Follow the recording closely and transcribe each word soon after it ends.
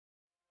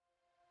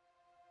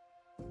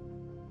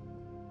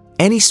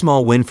Any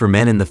small win for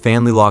men in the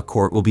family law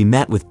court will be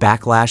met with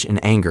backlash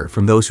and anger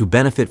from those who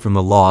benefit from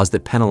the laws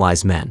that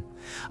penalize men.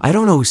 I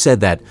don't know who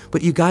said that,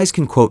 but you guys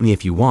can quote me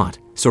if you want.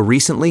 So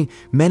recently,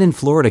 men in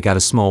Florida got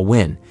a small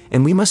win,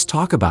 and we must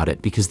talk about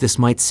it because this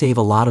might save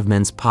a lot of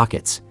men's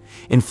pockets.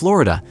 In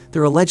Florida,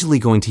 they're allegedly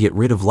going to get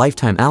rid of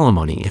lifetime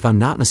alimony, if I'm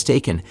not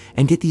mistaken,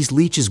 and get these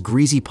leeches'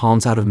 greasy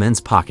palms out of men's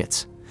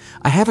pockets.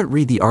 I haven't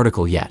read the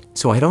article yet,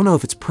 so I don't know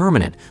if it's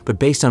permanent, but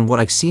based on what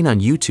I've seen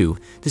on YouTube,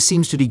 this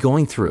seems to be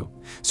going through.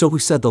 So who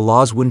said the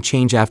laws wouldn't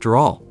change after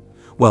all?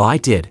 Well, I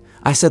did.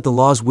 I said the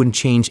laws wouldn't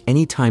change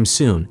anytime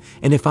soon,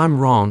 and if I'm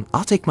wrong,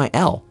 I'll take my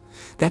L.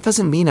 That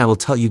doesn't mean I will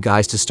tell you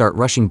guys to start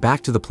rushing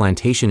back to the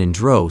plantation in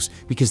droves,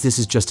 because this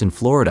is just in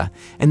Florida,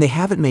 and they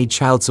haven't made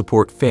child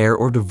support fair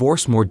or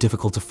divorce more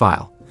difficult to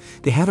file.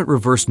 They haven't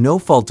reversed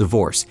no-fault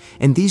divorce,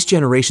 and these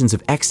generations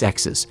of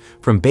XXs,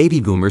 from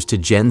baby boomers to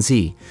Gen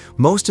Z,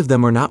 most of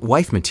them are not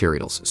wife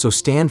materials, so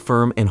stand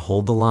firm and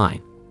hold the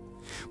line.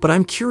 But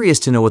I'm curious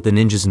to know what the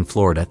ninjas in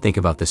Florida think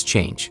about this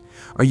change.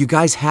 Are you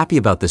guys happy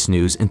about this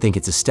news and think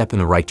it's a step in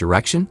the right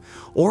direction?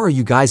 Or are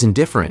you guys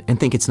indifferent and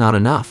think it's not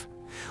enough?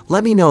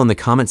 Let me know in the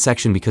comment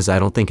section because I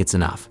don't think it's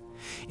enough.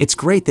 It's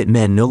great that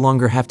men no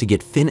longer have to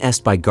get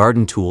finessed by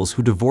garden tools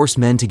who divorce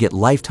men to get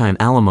lifetime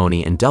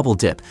alimony and double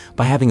dip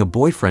by having a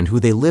boyfriend who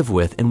they live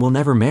with and will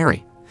never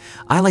marry.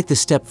 I like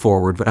this step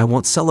forward, but I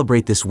won't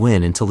celebrate this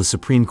win until the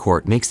Supreme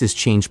Court makes this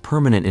change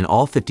permanent in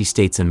all 50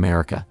 states in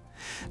America.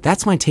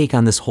 That's my take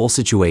on this whole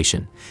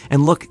situation.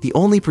 And look, the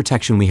only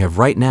protection we have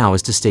right now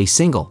is to stay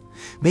single.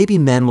 Maybe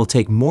men will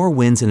take more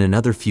wins in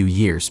another few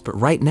years, but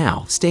right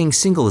now, staying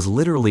single is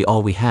literally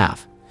all we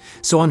have.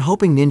 So I'm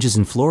hoping ninjas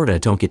in Florida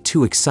don't get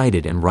too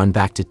excited and run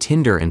back to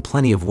Tinder and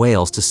plenty of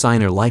whales to sign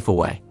their life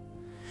away.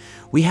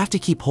 We have to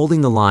keep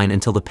holding the line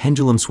until the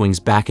pendulum swings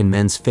back in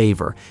men's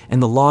favor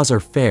and the laws are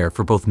fair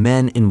for both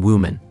men and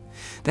women.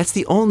 That's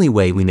the only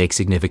way we make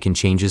significant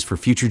changes for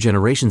future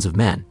generations of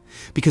men.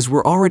 Because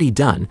we're already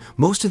done,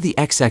 most of the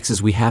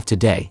XXs we have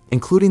today,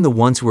 including the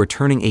ones who are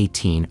turning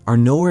 18, are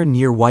nowhere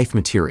near wife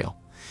material.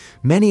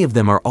 Many of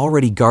them are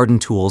already garden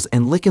tools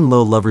and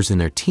lick-and-low lovers in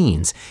their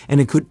teens,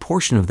 and a good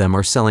portion of them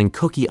are selling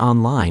cookie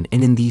online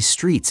and in these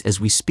streets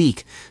as we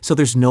speak, so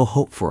there's no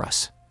hope for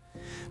us.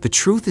 The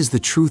truth is the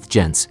truth,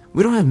 gents.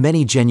 We don't have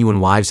many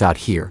genuine wives out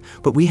here,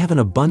 but we have an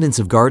abundance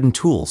of garden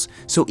tools,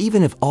 so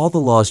even if all the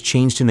laws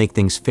change to make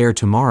things fair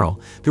tomorrow,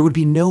 there would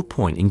be no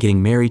point in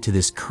getting married to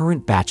this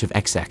current batch of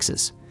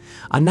XXs.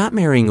 I'm not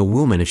marrying a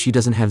woman if she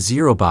doesn't have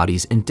zero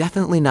bodies and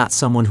definitely not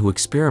someone who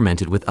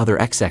experimented with other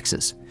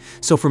XXs.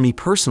 So for me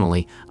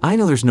personally, I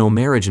know there's no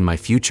marriage in my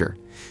future.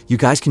 You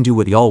guys can do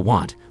what y'all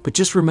want, but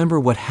just remember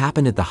what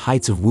happened at the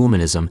heights of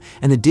womanism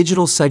and the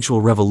digital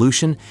sexual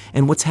revolution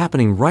and what's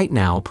happening right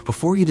now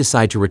before you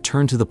decide to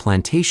return to the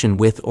plantation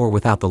with or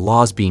without the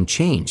laws being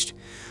changed.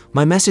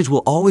 My message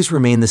will always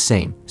remain the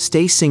same.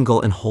 Stay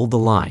single and hold the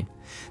line.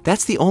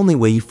 That's the only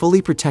way you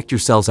fully protect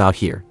yourselves out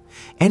here.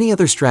 Any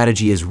other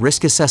strategy is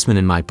risk assessment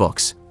in my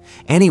books.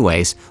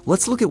 Anyways,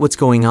 let's look at what's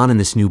going on in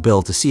this new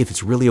bill to see if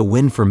it's really a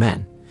win for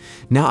men.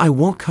 Now, I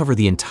won't cover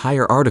the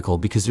entire article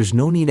because there's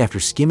no need after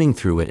skimming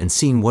through it and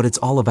seeing what it's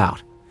all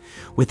about.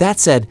 With that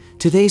said,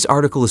 today's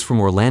article is from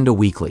Orlando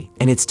Weekly,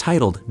 and it's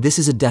titled, "This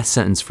is a Death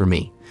Sentence for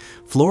Me."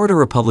 Florida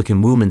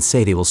Republican women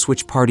say they will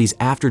switch parties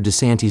after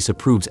DeSantis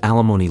approves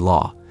alimony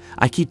law.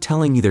 I keep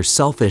telling you they're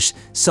selfish,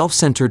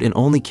 self-centered, and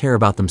only care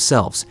about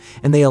themselves,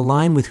 and they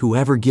align with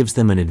whoever gives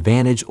them an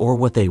advantage or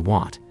what they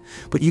want.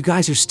 But you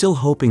guys are still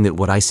hoping that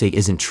what I say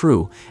isn't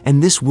true,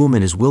 and this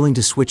woman is willing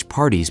to switch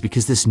parties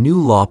because this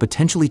new law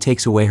potentially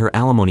takes away her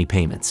alimony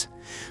payments.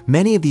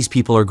 Many of these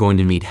people are going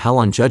to meet hell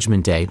on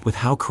Judgment Day with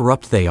how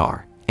corrupt they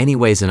are.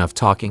 Anyways, enough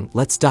talking,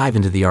 let's dive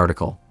into the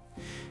article.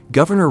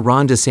 Governor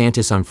Ron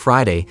DeSantis on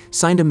Friday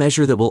signed a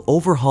measure that will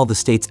overhaul the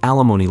state's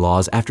alimony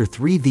laws after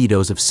 3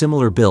 vetoes of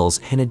similar bills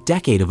and a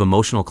decade of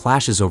emotional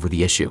clashes over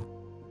the issue.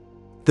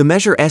 The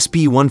measure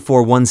SB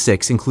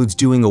 1416 includes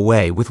doing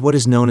away with what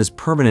is known as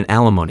permanent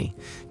alimony.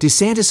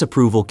 DeSantis'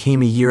 approval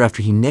came a year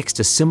after he nixed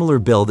a similar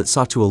bill that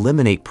sought to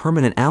eliminate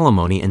permanent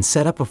alimony and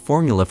set up a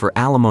formula for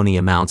alimony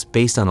amounts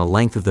based on the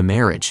length of the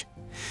marriage.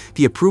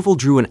 The approval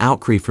drew an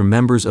outcry from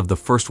members of the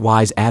First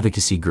Wives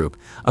advocacy group,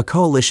 a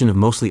coalition of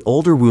mostly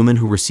older women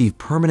who receive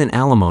permanent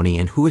alimony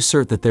and who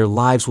assert that their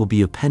lives will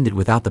be appended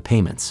without the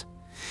payments.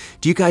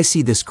 Do you guys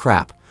see this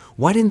crap?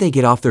 Why didn't they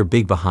get off their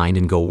big behind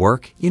and go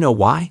work? You know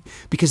why?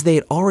 Because they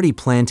had already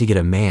planned to get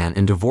a man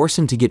and divorce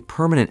him to get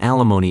permanent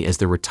alimony as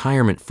their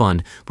retirement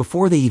fund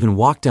before they even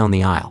walked down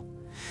the aisle.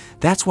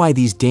 That's why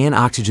these damn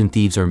oxygen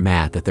thieves are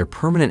mad that their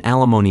permanent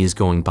alimony is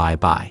going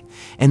bye-bye.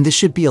 And this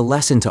should be a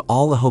lesson to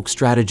all the hoax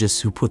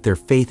strategists who put their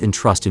faith and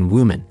trust in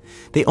women.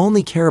 They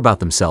only care about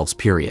themselves,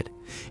 period.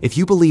 If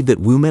you believe that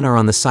women are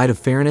on the side of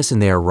fairness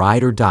and they are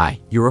ride or die,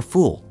 you're a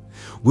fool.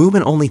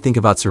 Women only think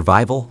about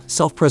survival,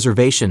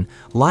 self-preservation,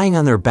 lying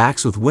on their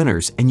backs with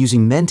winners, and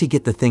using men to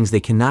get the things they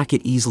cannot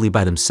get easily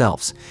by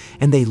themselves.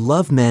 And they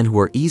love men who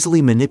are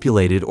easily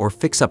manipulated or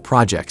fix up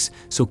projects,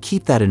 so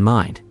keep that in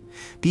mind.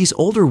 These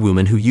older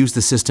women who use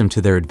the system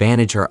to their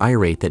advantage are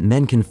irate that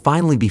men can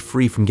finally be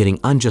free from getting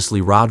unjustly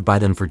robbed by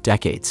them for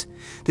decades.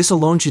 This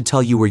alone should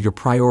tell you where your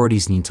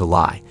priorities need to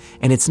lie,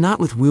 and it's not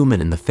with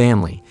women in the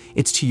family,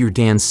 it's to your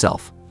damn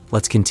self.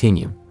 Let's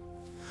continue.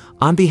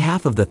 On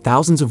behalf of the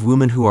thousands of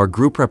women who our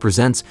group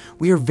represents,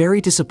 we are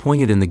very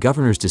disappointed in the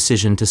governor's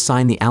decision to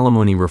sign the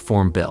alimony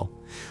reform bill.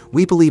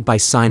 We believe by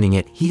signing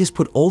it, he has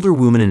put older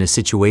women in a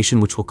situation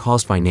which will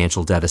cause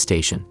financial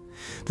devastation.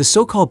 The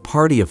so-called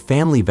party of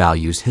family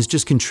values has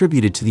just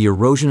contributed to the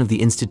erosion of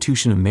the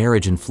institution of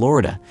marriage in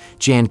Florida.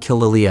 Jan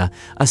Kilalia,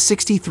 a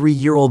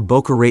 63-year-old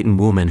Boca Raton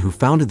woman who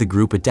founded the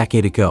group a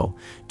decade ago,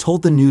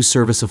 told the News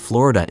Service of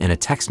Florida in a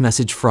text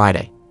message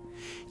Friday.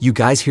 You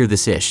guys hear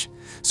this ish.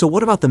 So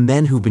what about the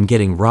men who've been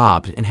getting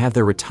robbed and have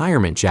their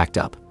retirement jacked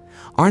up?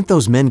 Aren't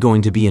those men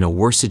going to be in a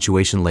worse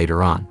situation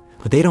later on?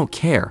 But they don't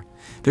care.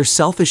 They're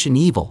selfish and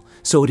evil,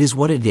 so it is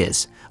what it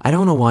is. I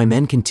don't know why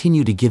men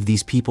continue to give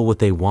these people what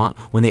they want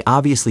when they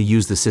obviously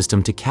use the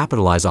system to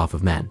capitalize off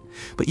of men.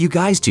 But you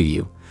guys do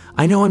you.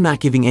 I know I'm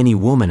not giving any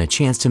woman a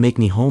chance to make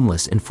me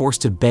homeless and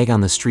forced to beg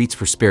on the streets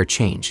for spare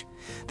change.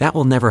 That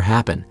will never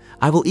happen.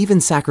 I will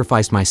even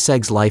sacrifice my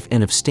seg's life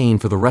and abstain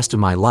for the rest of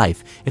my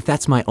life if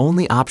that's my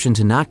only option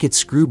to not get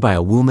screwed by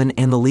a woman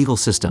and the legal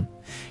system.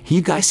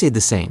 You guys say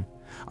the same.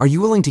 Are you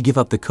willing to give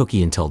up the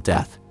cookie until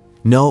death?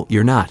 No,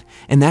 you're not,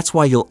 and that's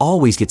why you'll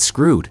always get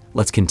screwed.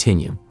 Let's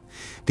continue.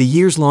 The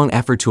years-long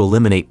effort to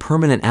eliminate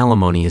permanent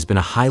alimony has been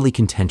a highly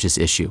contentious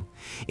issue.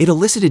 It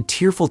elicited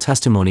tearful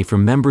testimony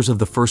from members of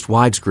the First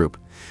Wives group,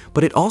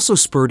 but it also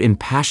spurred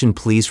impassioned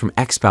pleas from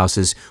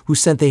ex-spouses who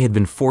said they had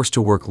been forced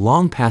to work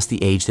long past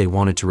the age they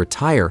wanted to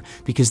retire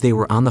because they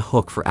were on the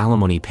hook for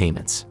alimony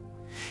payments.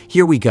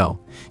 Here we go.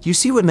 You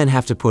see what men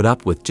have to put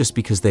up with just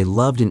because they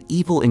loved an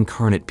evil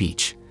incarnate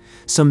beach.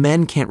 Some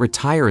men can't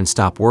retire and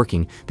stop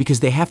working because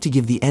they have to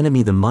give the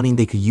enemy the money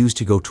they could use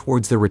to go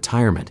towards their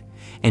retirement.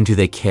 And do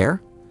they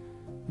care?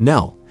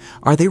 No.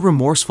 Are they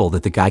remorseful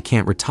that the guy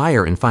can't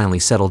retire and finally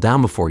settle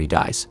down before he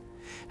dies?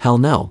 Hell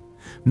no.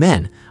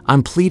 Men,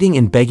 I'm pleading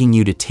and begging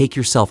you to take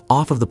yourself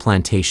off of the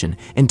plantation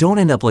and don't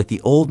end up like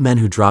the old men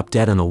who drop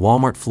dead on the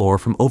Walmart floor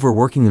from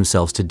overworking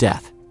themselves to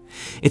death.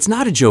 It's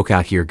not a joke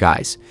out here,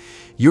 guys.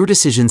 Your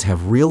decisions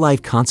have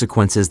real-life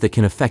consequences that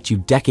can affect you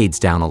decades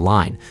down the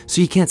line,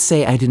 so you can't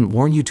say I didn't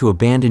warn you to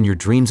abandon your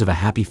dreams of a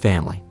happy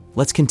family.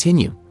 Let's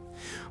continue.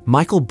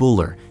 Michael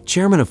Buller,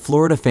 chairman of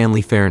Florida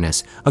Family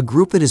Fairness, a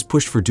group that has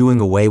pushed for doing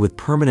away with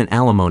permanent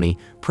alimony,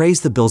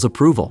 praised the bill's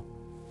approval.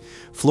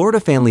 Florida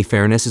Family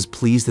Fairness is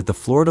pleased that the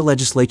Florida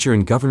legislature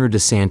and Governor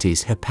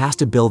DeSantis have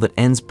passed a bill that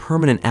ends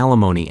permanent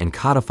alimony and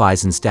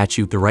codifies in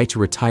statute the right to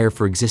retire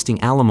for existing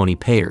alimony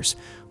payers,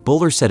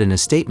 Buller said in a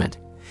statement.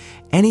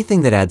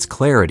 Anything that adds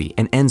clarity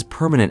and ends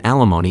permanent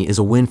alimony is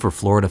a win for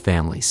Florida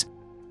families.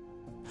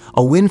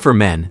 A win for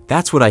men,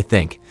 that's what I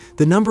think.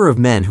 The number of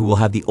men who will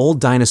have the old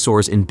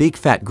dinosaurs in Big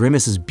Fat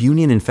Grimace's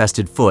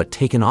bunion-infested foot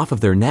taken off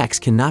of their necks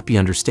cannot be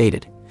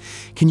understated.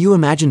 Can you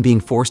imagine being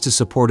forced to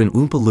support an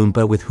Oompa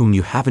Loompa with whom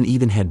you haven't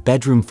even had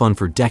bedroom fun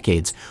for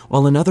decades,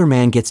 while another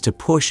man gets to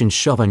push and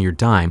shove on your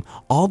dime,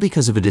 all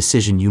because of a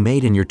decision you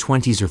made in your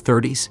 20s or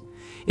 30s?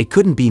 It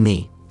couldn't be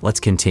me. Let's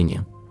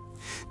continue.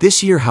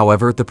 This year,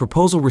 however, the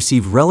proposal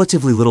received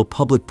relatively little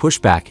public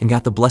pushback and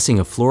got the blessing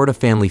of Florida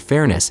Family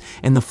Fairness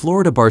and the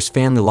Florida Bar's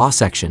Family Law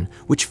section,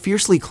 which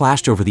fiercely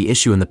clashed over the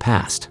issue in the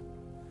past.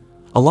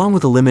 Along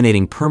with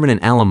eliminating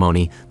permanent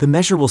alimony, the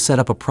measure will set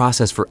up a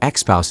process for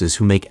ex-spouses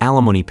who make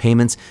alimony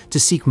payments to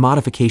seek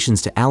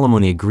modifications to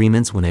alimony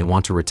agreements when they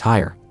want to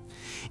retire.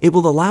 It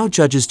will allow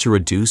judges to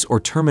reduce or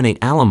terminate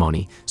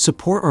alimony,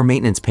 support or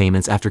maintenance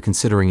payments after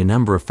considering a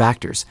number of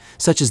factors,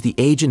 such as the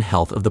age and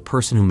health of the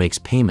person who makes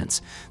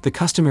payments, the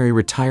customary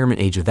retirement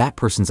age of that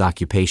person's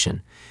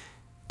occupation,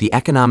 the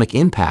economic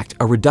impact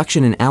a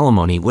reduction in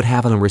alimony would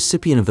have on the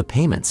recipient of the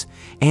payments,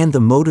 and the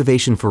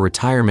motivation for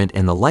retirement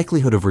and the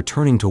likelihood of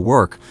returning to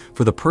work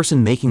for the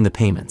person making the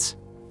payments.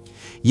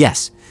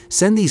 Yes,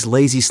 send these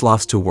lazy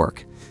sloths to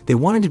work. They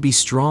wanted to be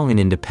strong and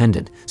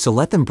independent, so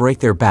let them break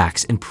their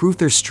backs and prove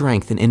their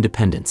strength and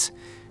independence.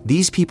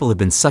 These people have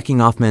been sucking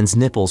off men's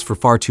nipples for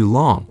far too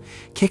long.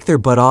 Kick their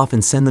butt off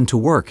and send them to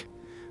work.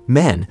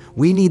 Men,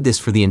 we need this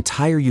for the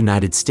entire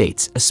United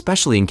States,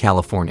 especially in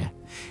California.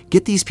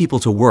 Get these people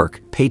to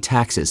work, pay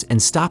taxes,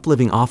 and stop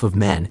living off of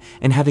men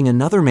and having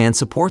another man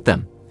support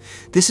them.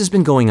 This has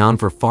been going on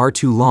for far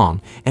too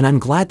long, and I'm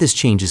glad this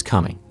change is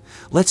coming.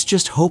 Let's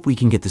just hope we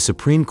can get the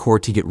Supreme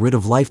Court to get rid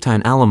of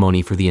lifetime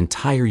alimony for the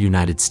entire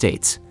United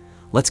States.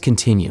 Let's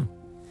continue.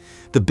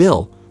 The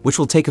bill, which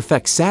will take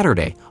effect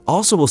Saturday,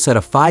 also will set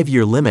a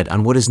 5-year limit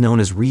on what is known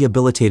as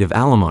rehabilitative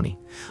alimony.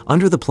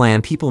 Under the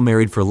plan, people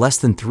married for less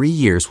than 3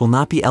 years will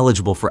not be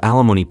eligible for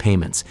alimony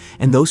payments,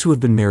 and those who have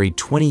been married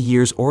 20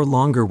 years or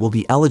longer will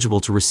be eligible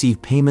to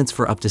receive payments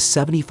for up to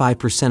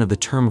 75% of the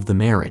term of the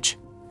marriage.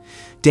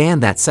 Damn,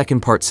 that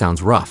second part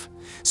sounds rough.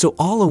 So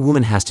all a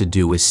woman has to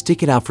do is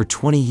stick it out for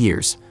 20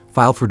 years,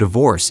 file for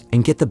divorce,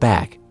 and get the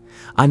bag.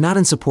 I'm not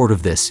in support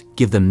of this.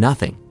 Give them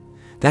nothing.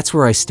 That's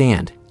where I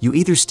stand. You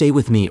either stay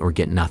with me or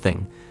get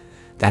nothing.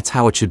 That's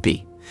how it should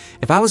be.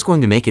 If I was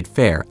going to make it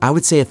fair, I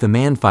would say if the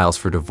man files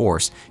for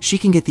divorce, she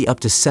can get the up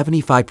to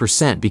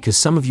 75% because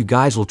some of you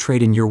guys will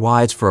trade in your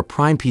wives for a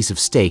prime piece of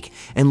steak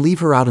and leave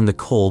her out in the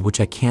cold, which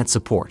I can't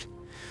support.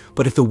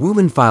 But if the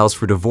woman files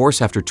for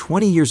divorce after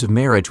 20 years of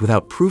marriage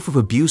without proof of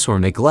abuse or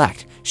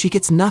neglect, she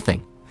gets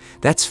nothing.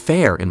 That's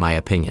fair, in my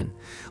opinion.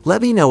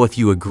 Let me know if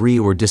you agree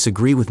or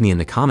disagree with me in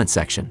the comment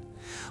section.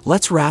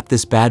 Let's wrap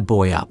this bad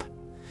boy up.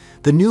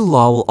 The new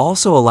law will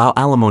also allow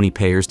alimony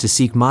payers to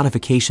seek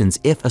modifications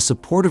if a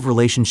supportive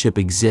relationship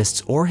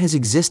exists or has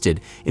existed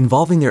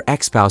involving their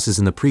ex-spouses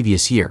in the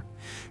previous year.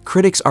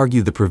 Critics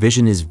argue the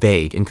provision is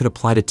vague and could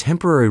apply to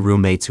temporary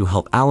roommates who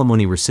help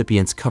alimony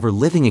recipients cover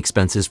living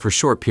expenses for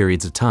short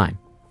periods of time.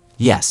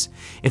 Yes,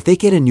 if they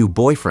get a new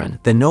boyfriend,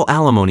 then no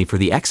alimony for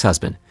the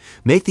ex-husband.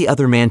 Make the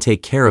other man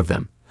take care of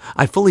them.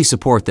 I fully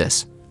support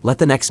this. Let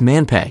the next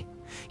man pay.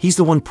 He's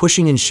the one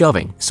pushing and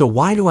shoving, so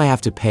why do I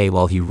have to pay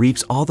while he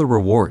reaps all the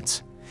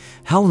rewards?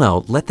 Hell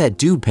no, let that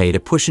dude pay to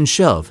push and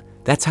shove.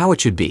 That's how it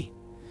should be.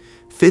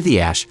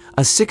 Fithiash,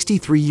 a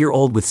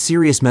 63-year-old with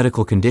serious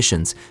medical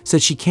conditions,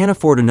 said she can't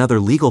afford another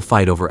legal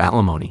fight over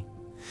alimony.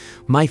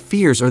 My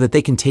fears are that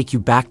they can take you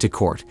back to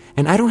court,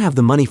 and I don't have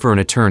the money for an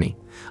attorney.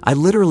 I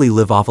literally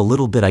live off a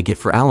little bit I get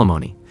for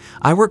alimony.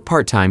 I work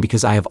part-time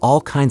because I have all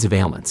kinds of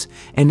ailments,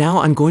 and now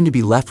I'm going to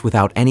be left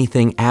without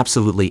anything,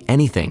 absolutely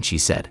anything, she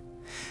said.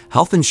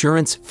 Health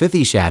insurance,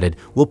 Fithiash added,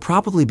 will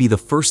probably be the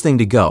first thing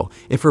to go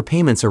if her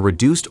payments are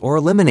reduced or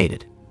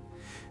eliminated.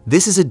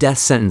 This is a death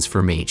sentence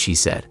for me, she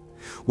said.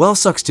 Well,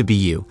 sucks to be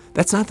you.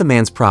 That's not the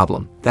man's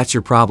problem. That's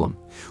your problem.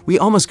 We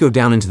almost go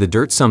down into the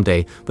dirt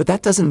someday, but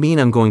that doesn't mean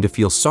I'm going to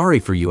feel sorry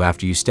for you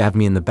after you stabbed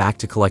me in the back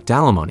to collect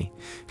alimony.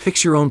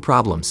 Fix your own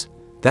problems.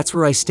 That's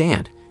where I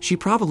stand. She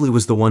probably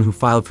was the one who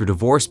filed for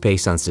divorce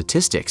based on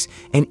statistics,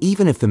 and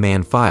even if the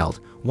man filed,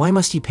 why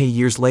must he pay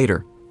years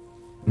later?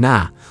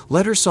 Nah,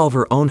 let her solve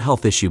her own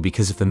health issue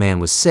because if the man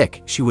was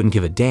sick, she wouldn't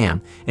give a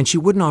damn, and she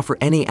wouldn't offer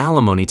any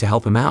alimony to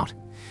help him out.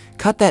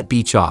 Cut that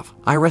beach off.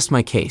 I rest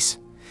my case.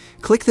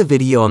 Click the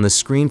video on the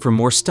screen for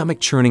more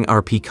stomach-churning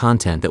RP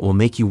content that will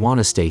make you want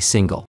to stay single.